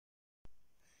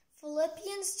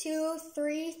Philippians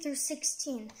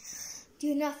 2:3-16.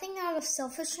 Do nothing out of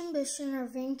selfish ambition or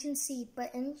vain conceit,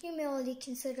 but in humility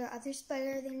consider others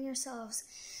better than yourselves.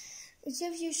 Each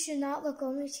of you should not look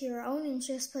only to your own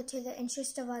interest, but to the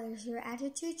interest of others. Your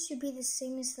attitude should be the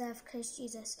same as that of Christ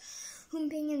Jesus, whom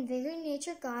being in very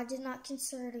nature God did not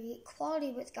consider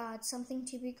equality with God something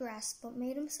to be grasped, but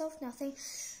made himself nothing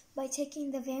by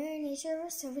taking the very nature of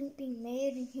a servant, being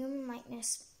made in human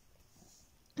likeness.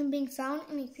 And being found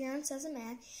in appearance as a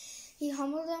man, he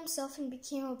humbled himself and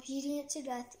became obedient to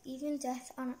death, even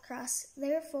death on a cross.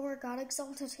 Therefore God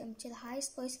exalted him to the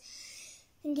highest place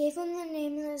and gave him the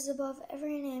name that is above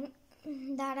every name,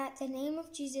 that at the name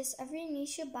of Jesus every knee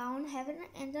should bow in heaven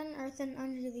and on earth and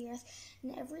under the earth,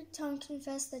 and every tongue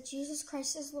confess that Jesus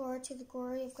Christ is Lord, to the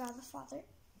glory of God the Father.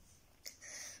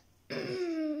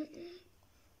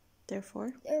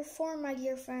 Therefore, my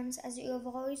dear friends, as you have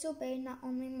always obeyed, not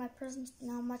only in my presence, but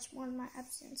now much more in my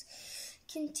absence,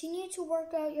 continue to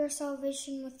work out your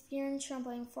salvation with fear and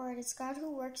trembling, for it is God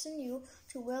who works in you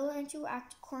to will and to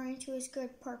act according to his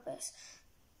good purpose,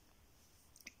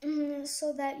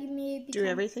 so that you may do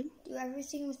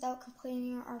everything without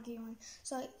complaining or arguing,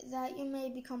 so that you may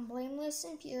become blameless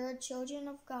and pure, children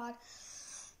of God,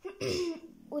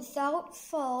 without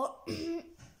fault,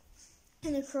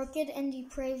 in a crooked and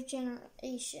depraved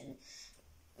generation,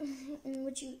 in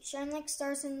which you shine like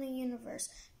stars in the universe,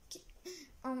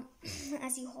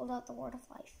 as you hold out the word of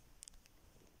life.